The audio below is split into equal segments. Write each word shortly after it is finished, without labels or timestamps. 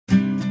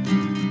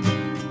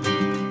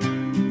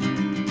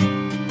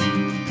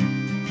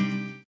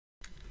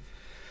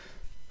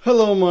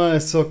Hello my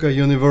soccer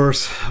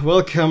universe,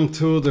 welcome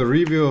to the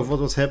review of what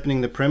was happening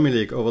in the Premier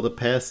League over the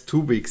past 2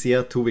 weeks.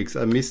 Yeah, 2 weeks.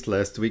 I missed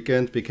last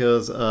weekend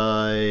because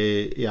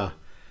for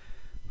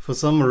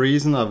some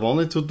reason I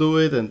wanted to do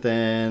it, and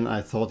then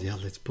I thought, yeah,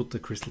 let's put the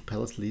Crystal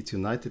Palace Leeds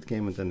United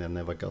game, and then I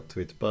never got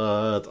to it.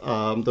 But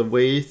the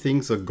way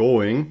things are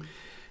going,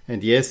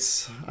 and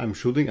yes, I'm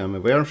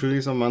aware I'm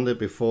shooting on Monday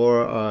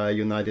before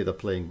United are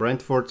playing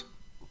Brentford.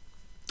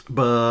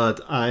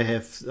 But I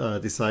have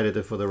decided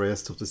that for the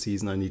rest of the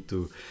season I need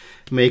to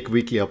make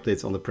weekly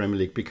updates on the Premier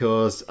League,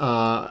 because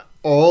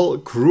all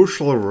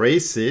crucial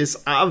races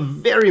are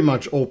very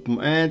much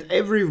open, and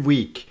every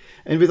week,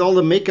 and with all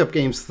the makeup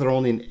games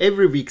thrown in,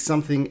 every week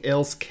something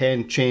else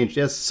can change.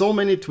 There's so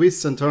many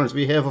twists and turns.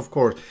 We have, of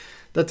course,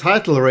 the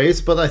title race,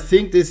 but I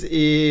think this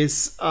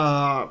is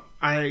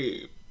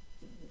it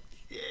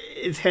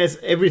has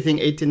everything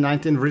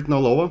 18-19 written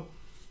all over.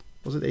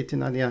 Was it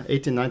 18-19? Yeah,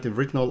 18-19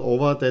 written all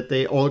over, that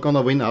they all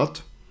gonna win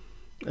out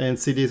and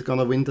City is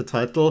gonna win the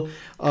title.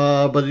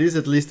 But it is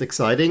at least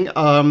exciting.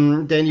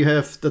 Then you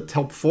have the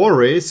top 4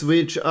 race,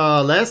 which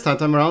last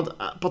time around,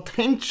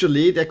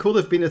 potentially there could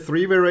have been a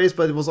 3-way race,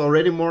 but it was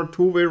already more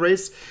 2-way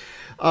race.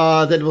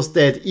 That was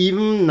dead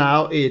even.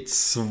 Now it's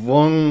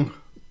swung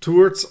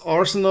towards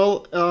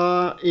Arsenal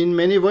in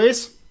many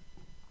ways,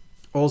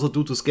 also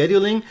due to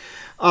scheduling.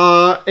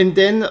 And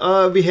then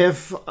we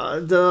have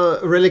the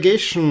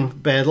relegation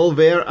battle,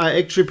 where I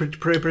actually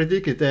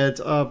predicted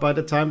that by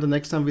the time the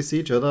next time we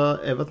see each other,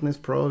 Everton is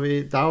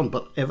probably down.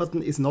 But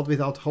Everton is not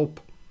without hope.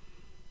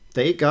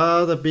 They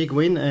got a big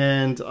win,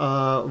 and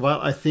while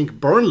I think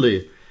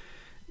Burnley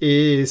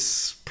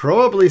is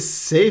probably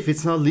safe,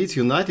 it's not Leeds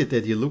United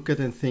that you look at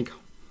and think,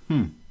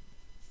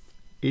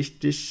 is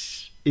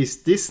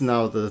this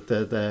now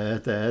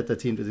the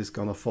team that is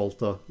gonna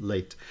falter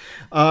late?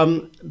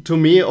 To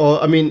me,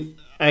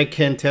 I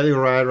can tell you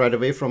right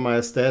away from my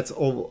stats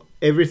of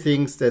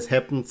everything that's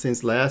happened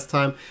since last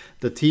time.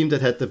 The team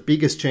that had the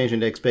biggest change in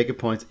the expected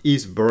points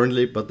is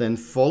Burnley, but then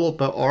followed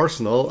by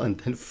Arsenal, and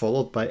then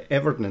followed by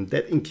Everton, and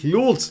that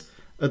includes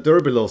a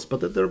derby loss,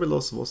 but the derby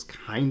loss was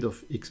kind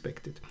of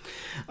expected.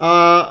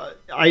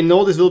 I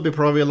know this will be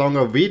probably a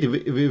longer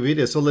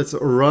video, so let's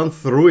run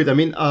through it.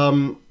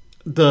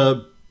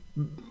 The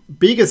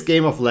biggest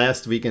game of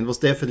last weekend was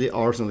definitely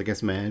Arsenal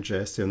against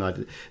Manchester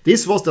United.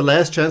 This was the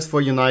last chance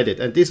for United,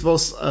 and this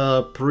was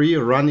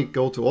pre-running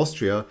go to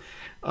Austria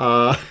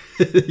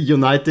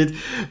United,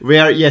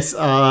 where, yes,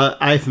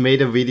 I've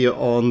made a video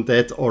on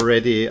that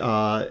already.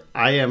 I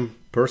am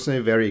personally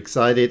very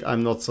excited.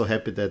 I'm not so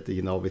happy that,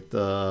 with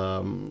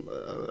the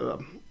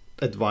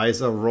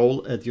advisor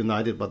role at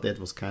United, but that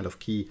was kind of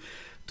key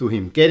to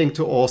him getting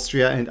to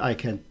Austria, and I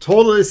can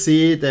totally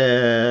see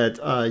that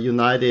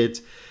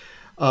United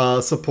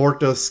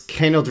supporters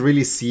cannot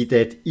really see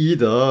that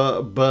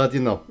either, but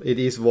it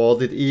is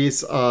what it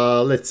is.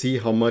 Let's see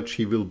how much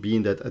he will be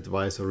in that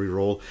advisory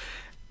role.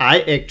 I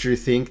actually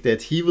think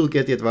that he will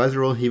get the advisory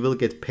role, he will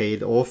get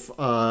paid off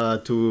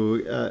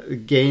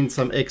to gain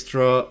some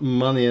extra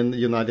money, and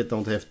United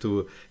don't have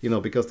to,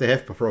 because they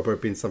have probably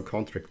been some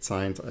contract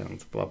signed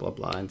and blah blah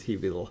blah, and he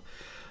will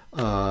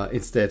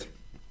instead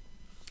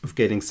of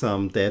getting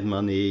some dead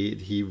money,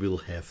 he will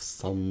have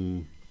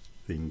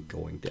something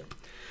going there.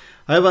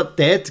 However,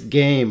 that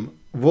game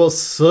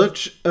was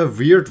such a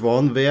weird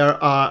one, where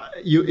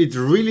it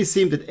really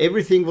seemed that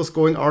everything was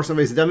going Arsenal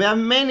ways. There were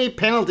many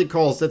penalty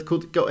calls that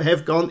could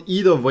have gone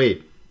either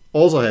way.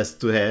 Also has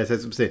to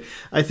say.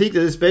 I think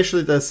that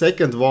especially the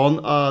second one,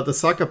 the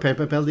Saka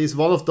penalty, is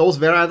one of those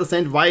where I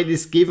understand why it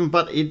is given,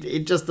 but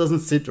it just doesn't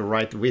sit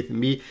right with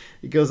me,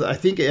 because I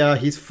think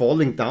he's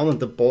falling down and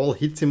the ball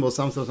hits him or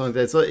something like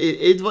that. So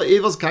it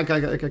was kind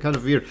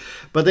of weird.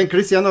 But then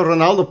Cristiano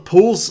Ronaldo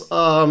pulls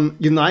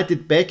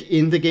United back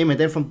in the game, and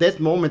then from that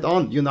moment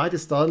on, United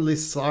suddenly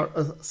start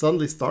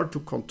to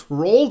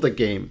control the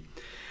game.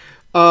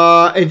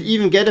 And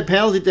even get a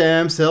penalty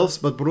themselves,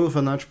 but Bruno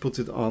Fernandes puts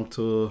it on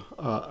to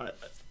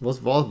was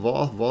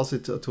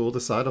it to the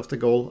side of the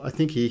goal? I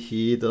think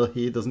he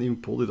doesn't even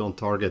pull it on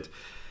target.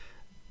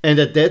 And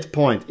at that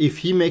point, if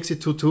he makes it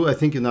 2-2, I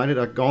think United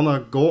are gonna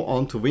go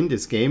on to win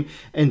this game,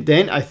 and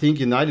then I think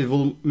United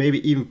will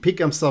maybe even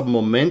pick up some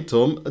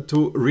momentum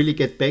to really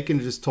get back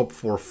into this top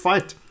 4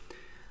 fight.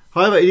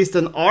 However, it is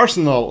then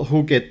Arsenal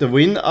who get the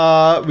win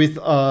with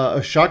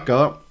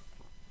Xhaka.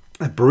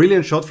 A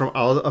brilliant shot from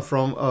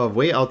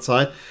way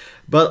outside,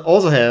 but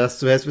also has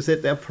to be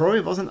said, there probably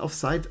was an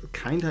offside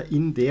kinda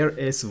in there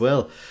as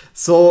well.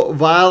 So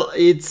while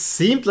it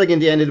seemed like in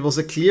the end it was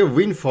a clear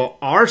win for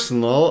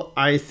Arsenal,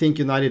 I think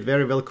United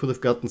very well could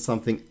have gotten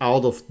something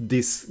out of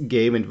this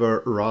game and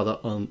were rather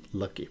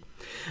unlucky.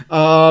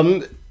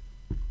 Other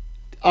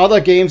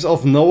games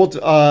of note,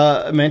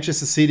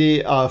 Manchester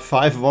City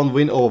 5-1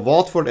 win over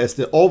Watford, as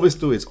they always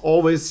do. It's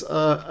always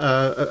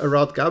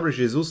around Gabriel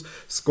Jesus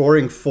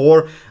scoring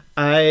 4.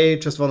 I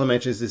just want to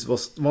mention this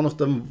was one of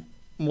the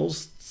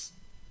most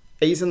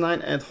asinine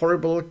and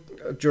horrible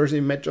jersey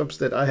matchups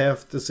that I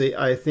have to say.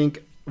 I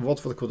think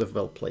Watford could have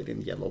well played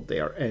in yellow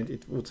there, and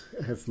it would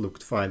have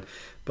looked fine.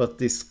 But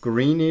this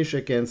greenish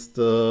against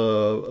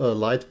the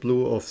light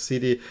blue of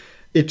City,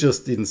 it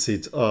just didn't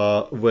sit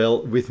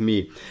well with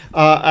me.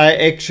 I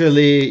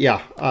actually,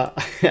 yeah,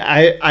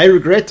 I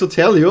regret to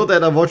tell you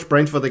that I watched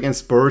Brentford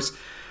against Spurs.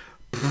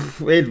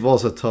 It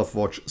was a tough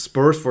watch.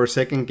 Spurs for a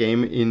second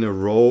game in a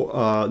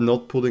row,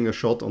 not putting a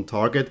shot on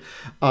target.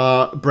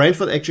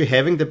 Brentford actually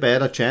having the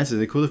better chances.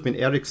 It could have been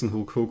Eriksen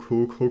who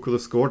could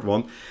have scored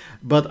one.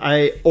 But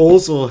I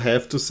also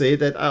have to say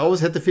that I always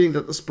had the feeling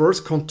that the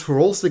Spurs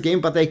controls the game,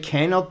 but they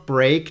cannot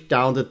break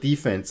down the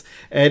defense.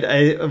 And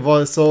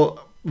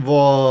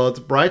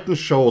what Brighton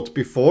showed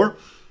before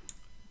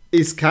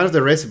is kind of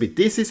the recipe.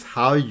 This is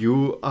how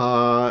you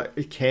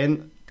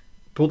can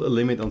put a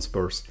limit on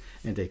Spurs.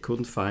 And they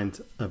couldn't find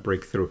a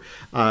breakthrough.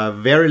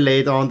 Very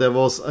late on, there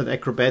was an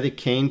acrobatic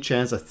Kane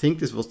chance. I think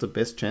this was the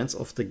best chance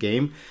of the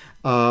game.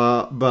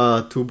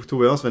 But to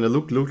be honest, when I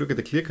look at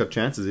the clear-cut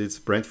chances, it's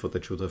Brentford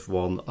that should have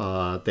won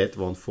that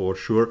one for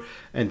sure.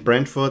 And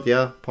Brentford,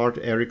 yeah, part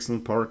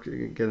Eriksen, part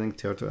getting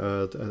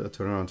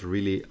turnaround,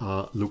 really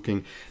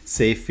looking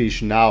safe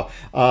fish now.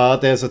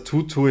 There's a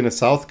 2-2 in a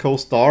South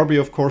Coast derby,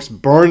 of course.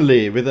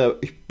 Burnley with a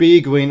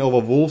big win over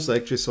Wolves. I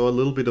actually saw a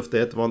little bit of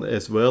that one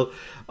as well.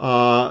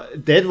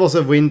 That was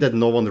a win that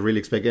no one really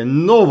expected.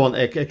 And no one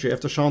actually,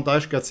 after Sean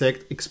Dyche got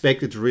sacked,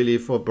 expected really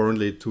for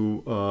Burnley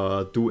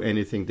to do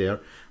anything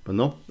there. But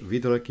no,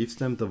 Vidra gives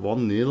them the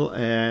 1-0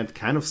 and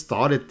kind of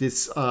started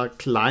this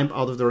climb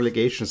out of the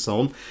relegation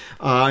zone.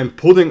 And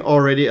putting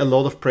already a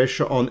lot of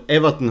pressure on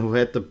Everton, who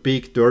had the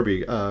big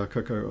derby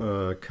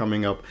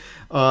coming up.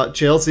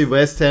 Chelsea,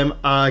 West Ham,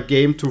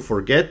 game to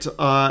forget.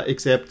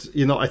 Except,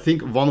 you know, I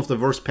think one of the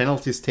worst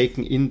penalties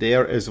taken in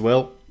there as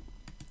well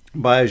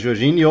by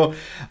Jorginho,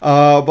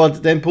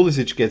 but then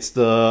Pulisic gets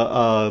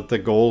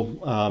the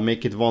goal,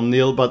 make it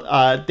 1-0.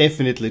 But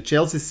definitely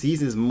Chelsea's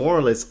season is more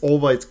or less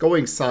over. It's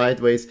going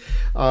sideways.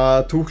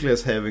 Tuchel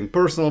is having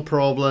personal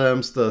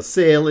problems. The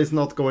sale is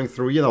not going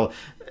through. You know,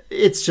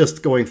 it's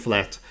just going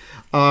flat.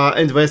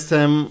 And West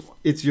Ham,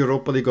 it's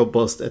Europa League or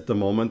bust at the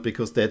moment,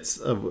 because that's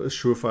a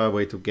surefire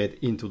way to get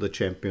into the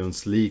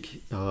Champions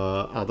League.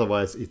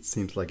 Otherwise, it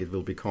seems like it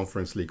will be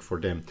Conference League for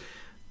them.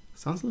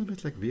 Sounds a little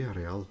bit like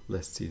Villarreal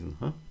last season,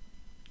 huh?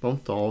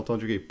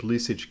 Don't you get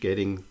Pulisic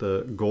getting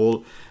the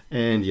goal?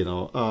 And, you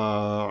know,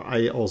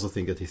 I also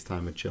think that his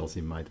time at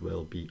Chelsea might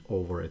well be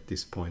over at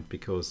this point,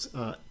 because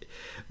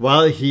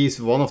while he's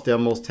one of their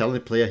most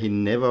talented players, he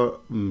never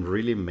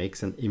really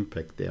makes an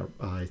impact there.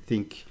 I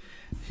think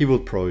he will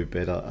probably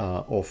be better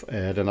off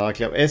at another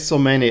club. As so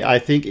many, I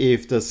think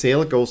if the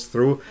sale goes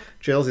through,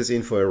 Chelsea's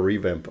in for a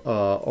revamp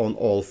on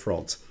all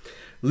fronts.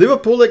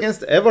 Liverpool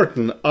against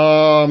Everton.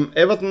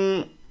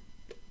 Everton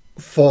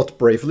fought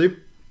bravely.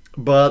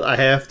 But I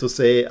have to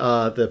say,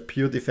 the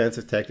pure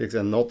defensive tactics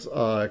are not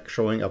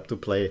showing up to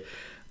play.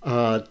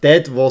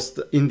 That was,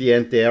 in the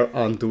end, their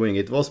undoing.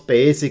 It was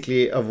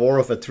basically a war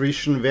of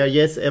attrition where,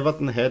 yes,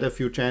 Everton had a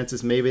few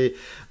chances. Maybe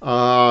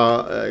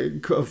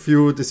a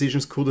few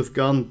decisions could have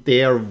gone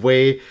their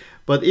way.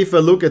 But if I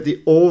look at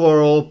the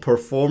overall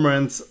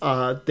performance,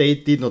 they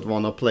did not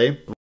want to play.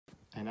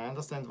 And I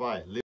understand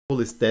why.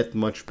 Liverpool is that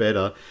much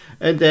better.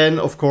 And then,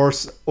 of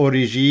course,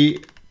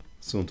 Origi,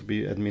 soon to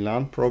be at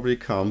Milan, probably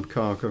comes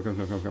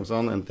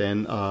on, and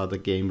then the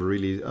game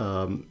really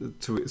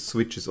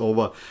switches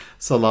over.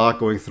 Salah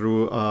going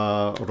through,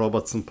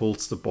 Robertson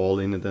pulls the ball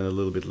in, and then a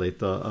little bit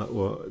later,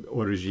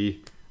 Origi,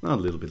 not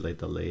a little bit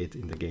later, late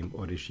in the game,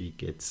 Origi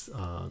gets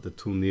the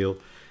 2-0.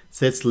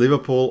 Sets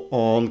Liverpool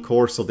on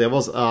course. So there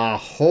was a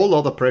whole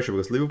lot of pressure,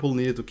 because Liverpool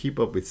needed to keep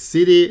up with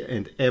City,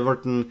 and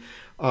Everton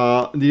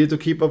needed to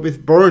keep up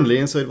with Burnley,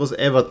 and so it was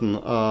Everton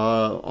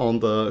on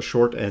the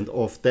short end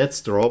of that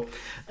straw.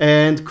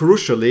 And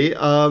crucially,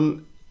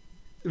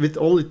 with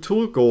only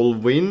 2-goal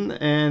win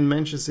and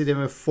Manchester City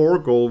have a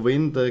 4-goal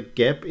win, the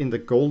gap in the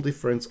goal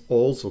difference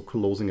also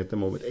closing at the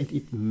moment. And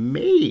it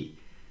may,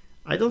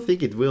 I don't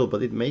think it will,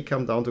 but it may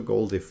come down to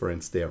goal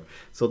difference there.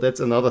 So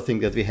that's another thing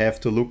that we have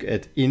to look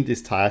at in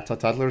this title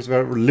race,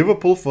 where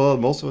Liverpool for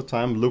most of the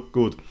time look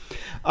good.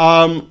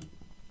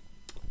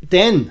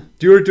 Then,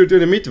 during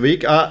the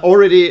midweek,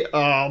 already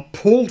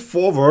pulled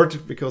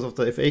forward because of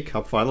the FA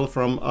Cup final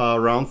from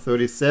round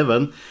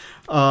 37.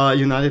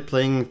 United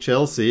playing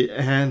Chelsea,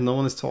 and no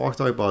one is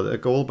talking about it. A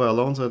goal by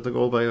Alonso and a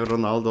goal by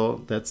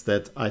Ronaldo. That's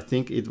that. I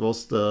think it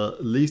was the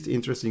least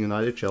interesting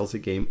United-Chelsea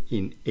game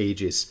in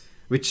ages,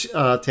 which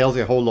tells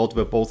you a whole lot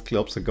where both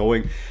clubs are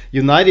going.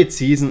 United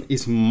season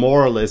is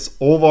more or less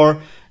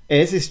over,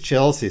 as is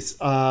Chelsea's.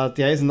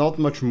 There is not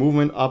much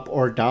movement up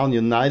or down.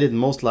 United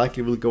most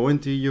likely will go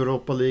into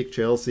Europa League.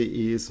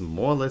 Chelsea is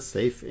more or less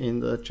safe in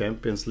the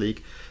Champions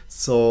League.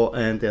 So,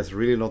 and there's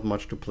really not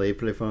much to play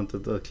for.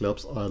 The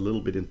clubs are a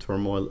little bit in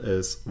turmoil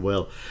as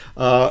well.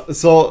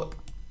 So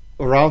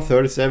round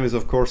 37 is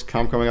of course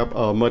coming up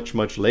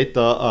much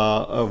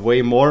later,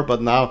 way more.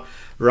 But now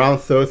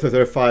round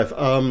 35,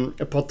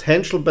 a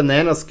potential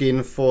banana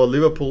skin for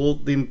Liverpool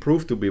didn't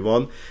prove to be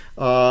one.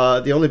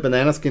 The only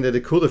banana skin that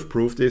it could have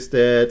proved is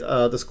that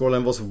the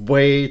scoreline was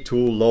way too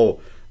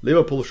low.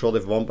 Liverpool should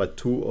have won by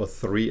 2 or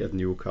 3 at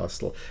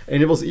Newcastle.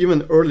 And it was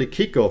even early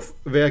kickoff,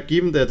 where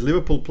given that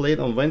Liverpool played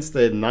on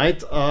Wednesday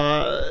night,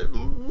 I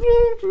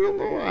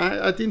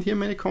didn't hear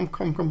many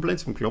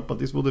complaints from Klopp, but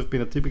this would have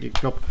been a typical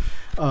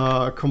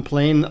Klopp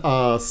complaint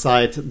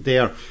side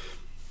there.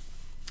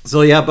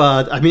 So yeah,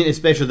 but I mean,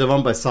 especially the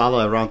one by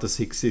Salah around the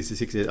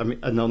 60. I mean,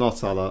 no, not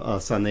Salah,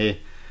 Sané,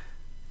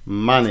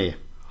 Mane.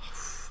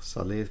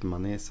 Saleh,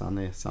 Mane,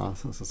 Sané,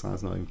 Sané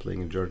is now even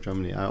playing in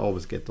Germany. I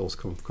always get those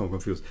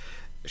confused.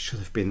 It should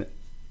have been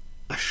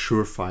a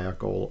surefire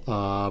goal.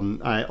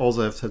 I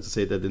also have to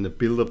say that in the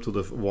build-up to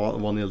the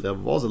 1-0, there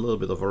was a little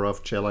bit of a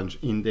rough challenge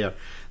in there.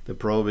 They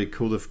probably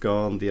could have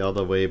gone the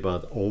other way,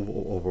 but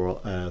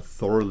overall,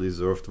 thoroughly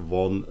deserved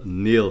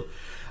 1-0.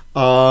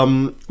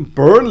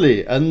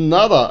 Burnley,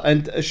 another,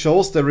 and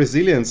shows the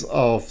resilience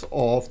of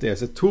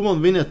theirs. A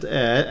 2-1 win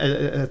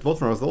at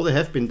Watford, although they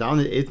have been down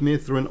in 8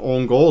 minutes through an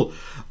own goal,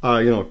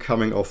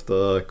 coming off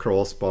the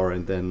crossbar,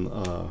 and then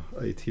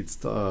it hits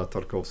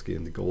Tarkowski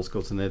and the goal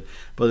goes to net.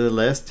 But in the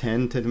last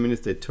 10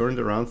 minutes, they turned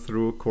around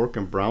through Cork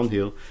and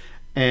Brownhill.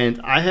 And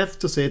I have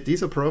to say,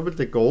 these are probably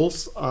the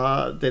goals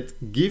that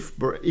give.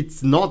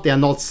 They are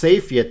not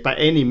safe yet by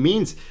any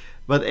means.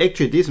 But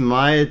actually, this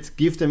might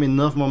give them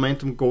enough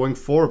momentum going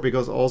forward,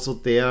 because also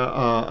their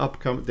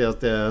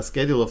their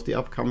schedule of the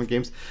upcoming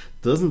games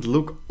doesn't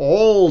look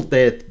all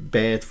that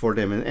bad for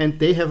them, and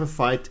they have a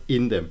fight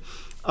in them.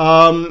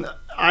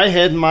 I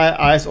had my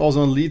eyes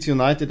also on Leeds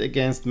United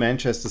against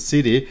Manchester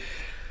City.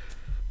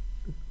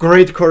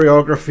 Great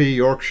choreography,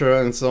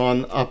 Yorkshire and so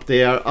on up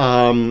there,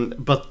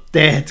 but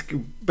that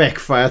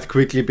backfired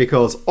quickly,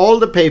 because all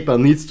the paper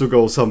needs to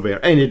go somewhere,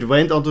 and it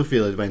went onto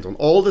field. It went on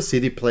all the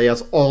City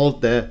players all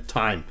the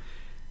time,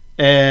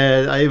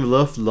 and I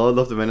loved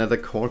the when at the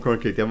corner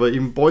kick. There were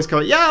even boys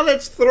coming, yeah,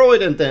 let's throw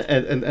it, and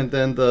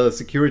then the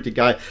security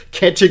guy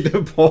catching the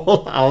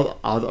ball out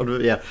of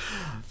it. Yeah,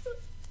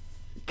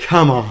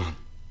 come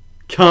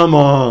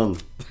on,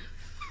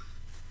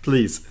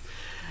 please.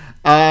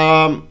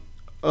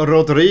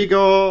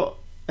 Rodrigo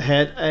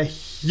had a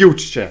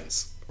huge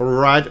chance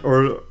right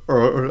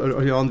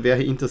early on, where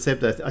he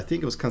intercepted. I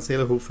think it was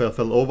Cancelo who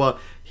fell over.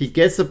 He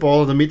gets the ball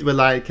on the midway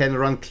line, can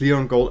run clear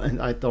on goal,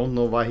 and I don't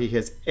know why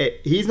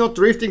he's not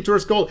drifting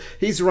towards goal.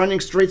 He's running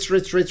straight.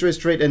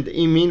 And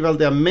meanwhile,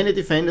 there are many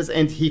defenders,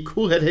 and he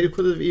could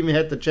have even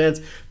had the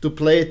chance to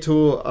play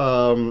to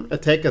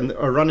attack and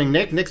running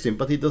next to him,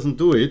 but he doesn't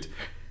do it.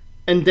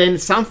 And then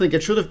something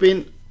that should have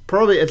been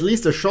probably at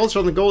least a shot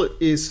on the goal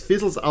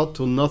fizzles out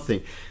to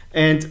nothing.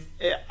 And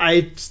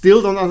I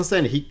still don't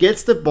understand. He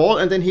gets the ball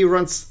and then he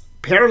runs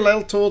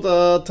parallel to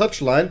the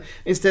touchline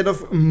instead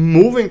of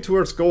moving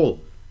towards goal.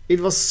 It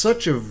was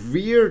such a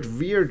weird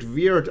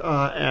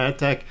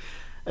attack.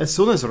 As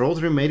soon as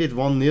Rodri made it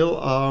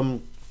 1-0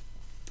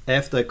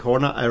 after a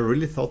corner, I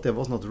really thought there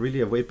was not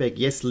really a way back.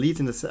 Yes, Leeds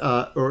in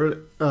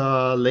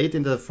the late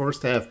in the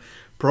first half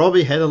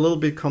probably had a little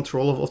bit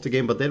control of the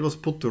game, but that was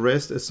put to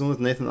rest as soon as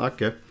Nathan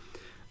Ake,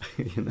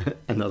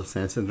 another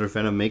Santander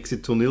fan, makes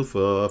it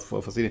 2-0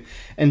 for City.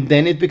 And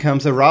then it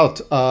becomes a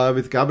rout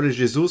with Gabriel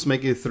Jesus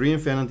making it 3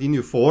 and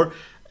Fernandinho 4.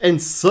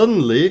 And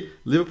suddenly,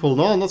 Liverpool,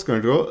 no, not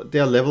going to go. They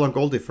are level on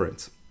goal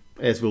difference,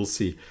 as we'll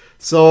see.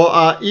 So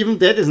even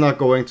that is not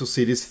going to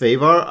City's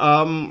favor.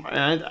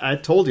 And I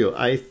told you,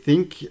 I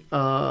think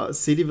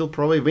City will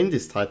probably win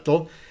this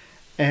title.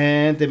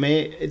 And they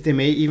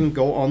may even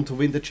go on to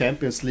win the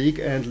Champions League,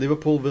 and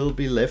Liverpool will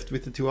be left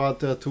with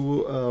the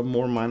two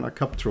more minor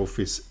cup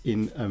trophies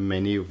in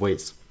many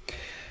ways.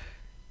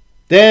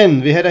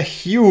 Then we had a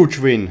huge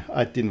win.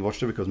 I didn't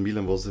watch it because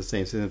Milan was the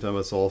same time, but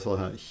it's also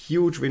a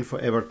huge win for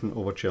Everton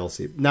over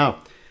Chelsea. Now,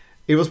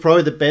 it was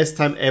probably the best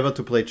time ever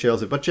to play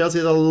Chelsea, but Chelsea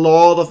had a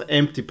lot of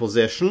empty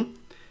possession.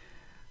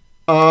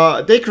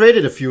 They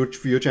created a few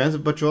chances,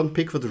 but Jordan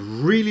Pickford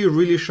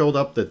really showed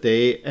up that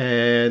day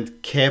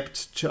and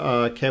kept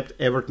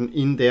Everton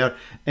in there.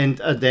 And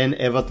then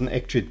Everton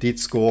actually did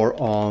score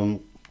on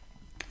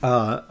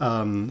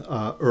an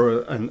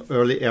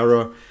early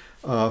error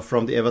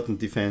from the Everton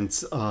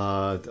defense,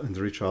 and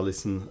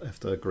Richarlison,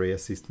 after a great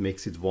assist,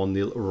 makes it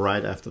 1-0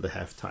 right after the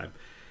halftime.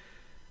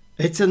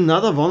 It's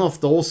another one of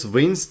those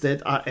wins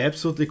that are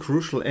absolutely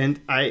crucial,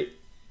 and I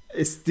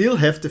still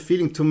have the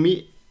feeling, to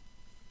me,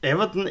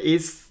 Everton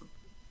is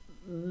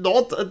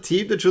not a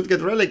team that should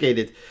get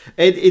relegated.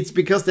 And it's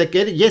because they're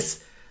getting,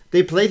 yes,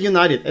 they played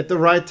United at the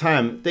right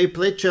time. They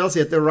played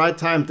Chelsea at the right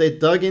time. They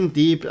dug in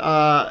deep.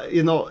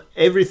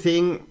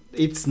 Everything,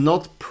 it's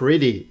not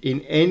pretty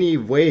in any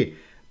way.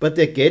 But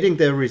they're getting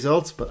their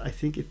results. But I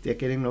think they're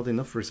getting not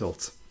enough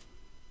results.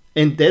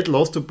 And that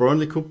loss to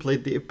Burnley could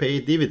pay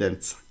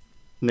dividends.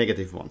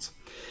 Negative ones.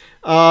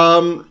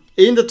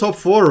 In the top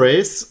 4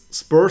 race,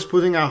 Spurs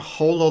putting a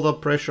whole lot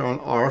of pressure on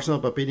Arsenal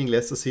by beating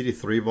Leicester City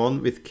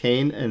 3-1, with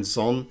Kane and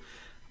Son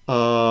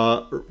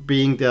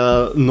being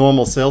their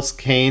normal selves.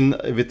 Kane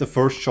with the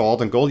first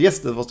shot and goal. Yes,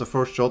 that was the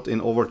first shot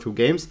in over 2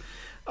 games.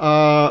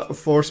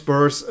 for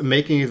Spurs,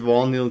 making it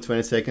 1-0 in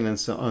 22nd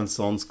and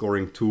Son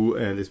scoring 2,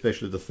 and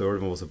especially the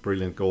third one was a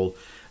brilliant goal.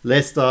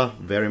 Leicester,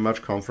 very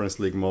much Conference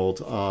League mode,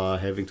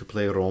 having to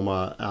play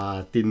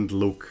Roma, didn't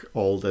look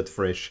all that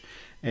fresh.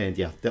 And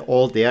yeah,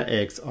 all their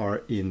eggs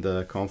are in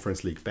the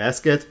Conference League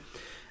basket.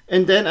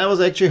 And then I was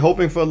actually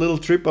hoping for a little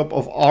trip up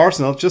of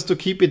Arsenal just to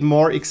keep it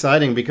more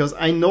exciting, because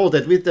I know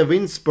that with the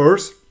win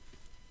Spurs,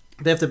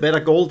 they have the better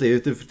goal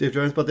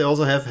difference, but they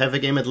also have a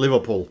game at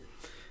Liverpool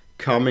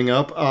coming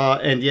up.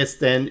 And yes,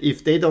 then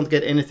if they don't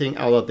get anything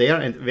out of there,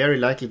 and very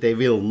likely they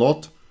will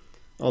not,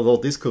 although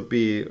this could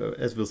be,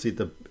 as we'll see,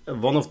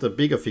 one of the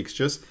bigger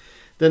fixtures,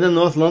 then the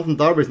North London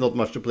Derby is not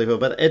much to play for.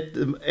 But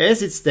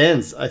as it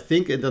stands, I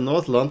think in the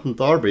North London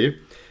Derby,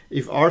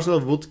 if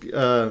Arsenal would,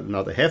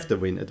 now they have the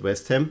win at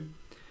West Ham,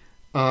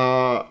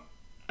 a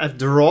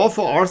draw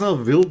for Arsenal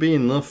will be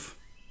enough.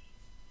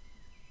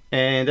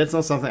 And that's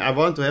not something I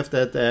want to have,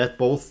 that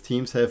both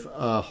teams have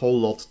a whole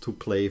lot to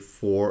play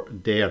for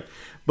there.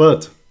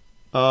 But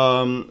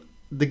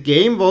the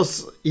game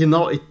was,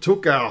 it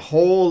took a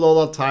whole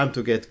lot of time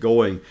to get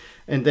going.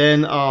 And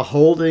then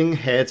Holding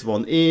heads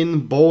one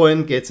in,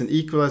 Bowen gets an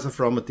equalizer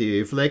from a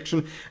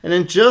deflection. And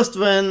then just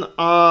when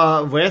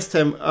West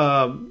Ham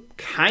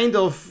kind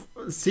of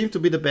seemed to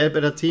be the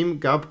better team,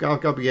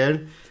 Gabriel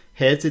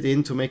heads it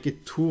in to make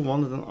it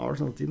 2-1, and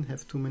Arsenal didn't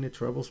have too many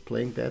troubles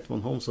playing that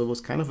one home. So it was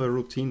kind of a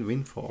routine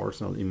win for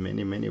Arsenal in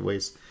many, many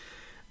ways.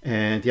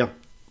 And yeah,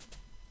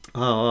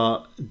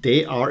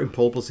 they are in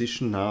pole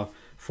position now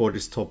for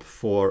this top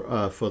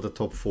four, for the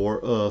top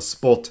four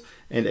spot.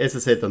 And as I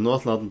said, the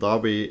North London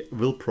Derby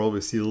will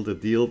probably seal the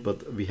deal,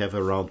 but we have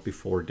a round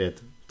before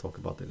that. Talk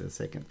about that in a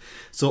second.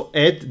 So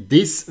at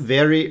this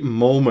very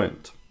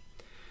moment,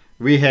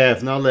 we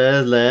have, now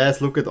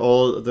let's look at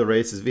all the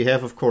races. We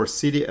have, of course,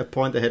 City a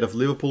point ahead of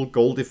Liverpool,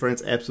 goal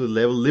difference absolute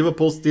level.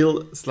 Liverpool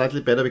still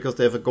slightly better because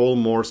they have a goal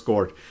more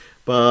scored,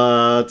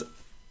 but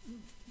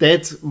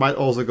that might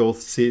also go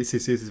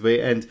City's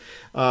way. And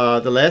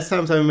the last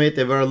times I made,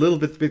 they were a little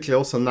bit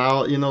closer.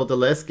 Now, the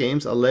less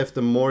games are left,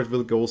 the more it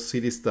will go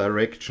City's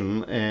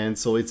direction, and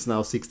so it's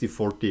now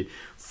 60-40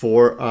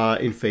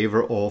 in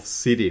favor of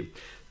City.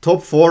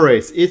 Top 4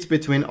 race, it's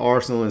between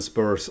Arsenal and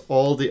Spurs.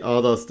 All the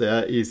others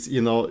there is,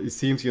 it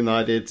seems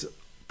United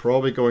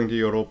probably going to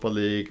Europa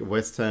League.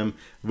 West Ham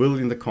will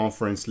in the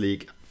Conference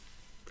League.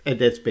 And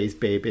that's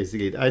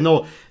basically it. I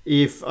know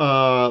if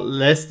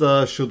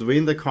Leicester should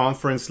win the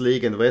Conference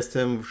League and West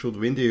Ham should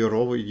win the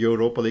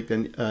Europa League,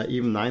 then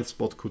even 9th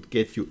spot could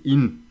get you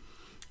in.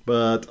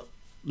 But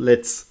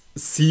let's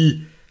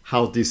see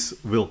how this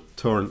will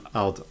turn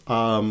out.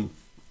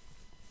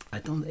 I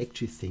don't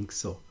actually think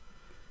so,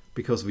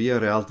 because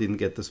Villarreal didn't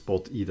get the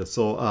spot either.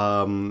 So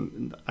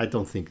I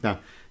don't think. Now,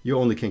 you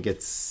only can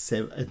get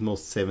at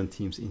most 7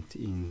 teams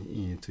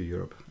into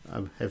Europe.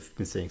 I have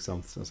been saying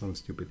something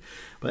stupid.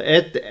 But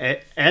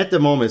at the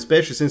moment,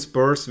 especially since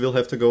Spurs will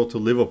have to go to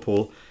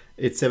Liverpool,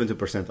 it's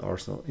 70%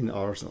 Arsenal in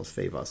Arsenal's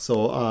favor.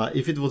 So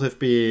if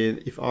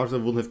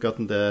Arsenal wouldn't have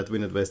gotten that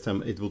win at West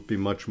Ham, it would be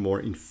much more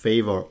in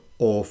favor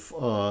of,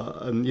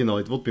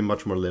 it would be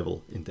much more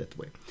level in that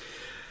way.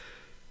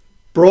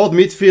 Broad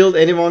midfield,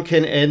 anyone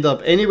can end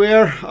up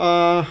anywhere,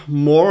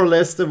 more or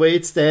less the way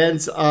it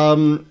stands.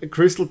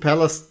 Crystal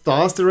Palace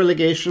starts the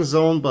relegation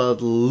zone,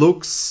 but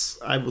looks,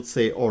 I would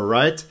say,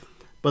 alright.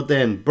 But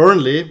then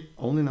Burnley,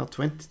 only now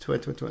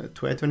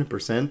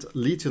 20%.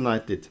 Leeds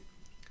United,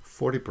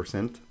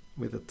 40%,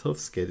 with a tough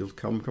schedule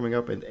coming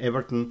up. And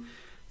Everton,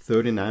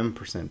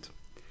 39%.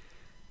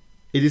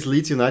 It is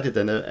Leeds United,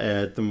 and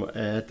at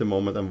the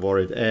moment I'm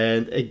worried.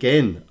 And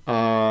again,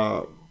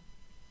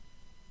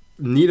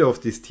 neither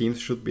of these teams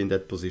should be in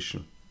that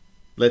position.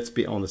 Let's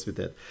be honest with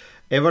that.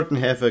 Everton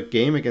have a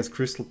game against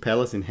Crystal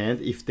Palace in hand.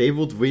 If they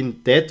would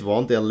win that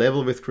one, they're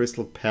level with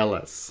Crystal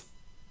Palace.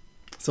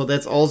 So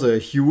that's also a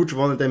huge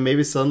one, and then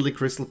maybe suddenly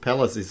Crystal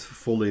Palace is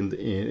fully in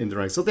the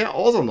ranks. So they're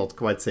also not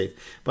quite safe.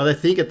 But I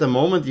think at the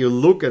moment you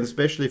look, and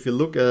especially if you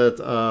look at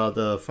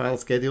the final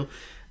schedule,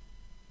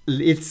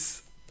 it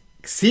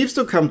seems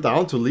to come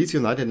down to Leeds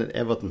United and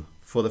Everton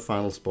for the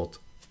final spot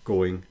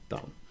going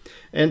down.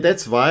 And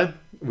that's why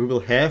we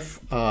will have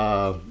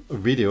a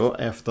video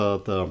after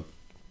the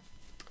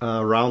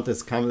round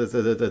that's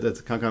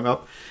coming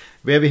up,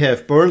 where we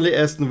have Burnley,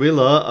 Aston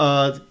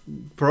Villa,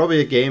 probably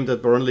a game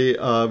that Burnley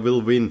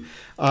will win.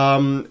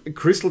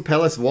 Crystal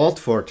Palace,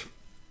 Watford,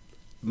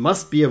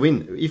 must be a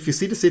win. If you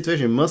see the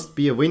situation, it must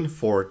be a win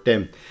for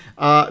them.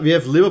 We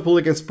have Liverpool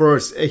against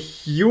Spurs, a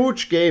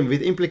huge game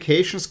with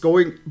implications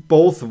going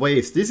both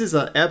ways. This is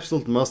an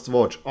absolute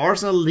must-watch.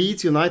 Arsenal,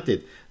 Leeds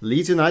United.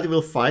 Leeds United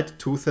will fight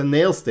tooth and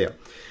nails there.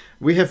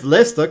 We have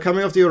Leicester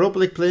coming off the Europa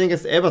League playing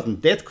against Everton.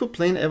 That could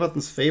play in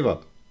Everton's favor,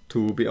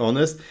 to be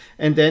honest.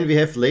 And then we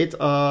have late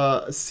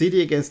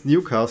City against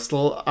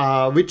Newcastle,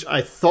 which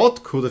I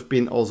thought could have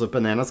been also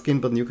banana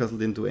skin, but Newcastle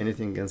didn't do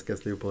anything against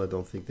Liverpool. I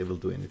don't think they will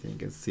do anything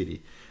against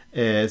City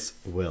as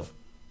well.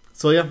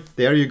 So yeah,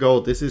 there you go.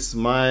 This is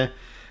my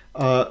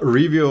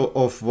review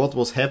of what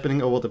was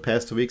happening over the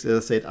past 2 weeks.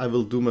 As I said, I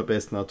will do my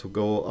best now to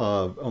go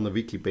on a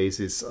weekly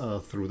basis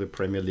through the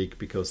Premier League,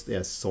 because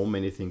there's so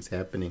many things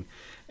happening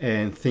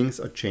and things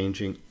are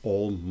changing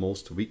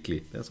almost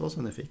weekly. There's also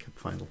an FA Cup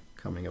final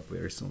coming up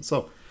very soon.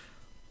 So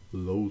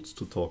loads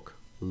to talk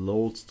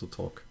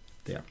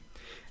there.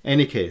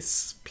 Any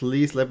case,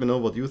 please let me know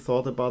what you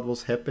thought about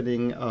what's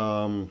happening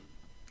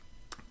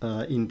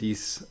in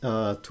these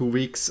 2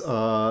 weeks,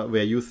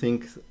 where you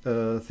think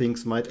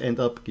things might end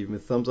up. Give me a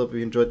thumbs up if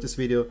you enjoyed this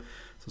video.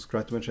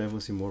 Subscribe to my channel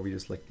to see more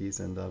videos like these,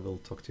 and I will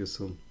talk to you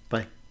soon.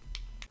 Bye.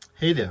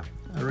 Hey there,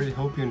 I really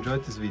hope you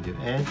enjoyed this video,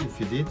 and if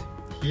you did,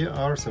 here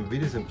are some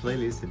videos and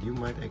playlists that you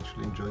might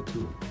actually enjoy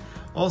too.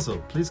 Also,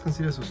 please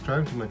consider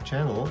subscribing to my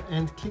channel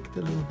and click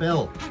the little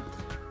bell,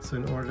 so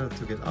in order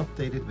to get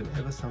updated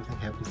whenever something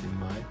happens in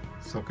my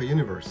soccer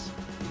universe.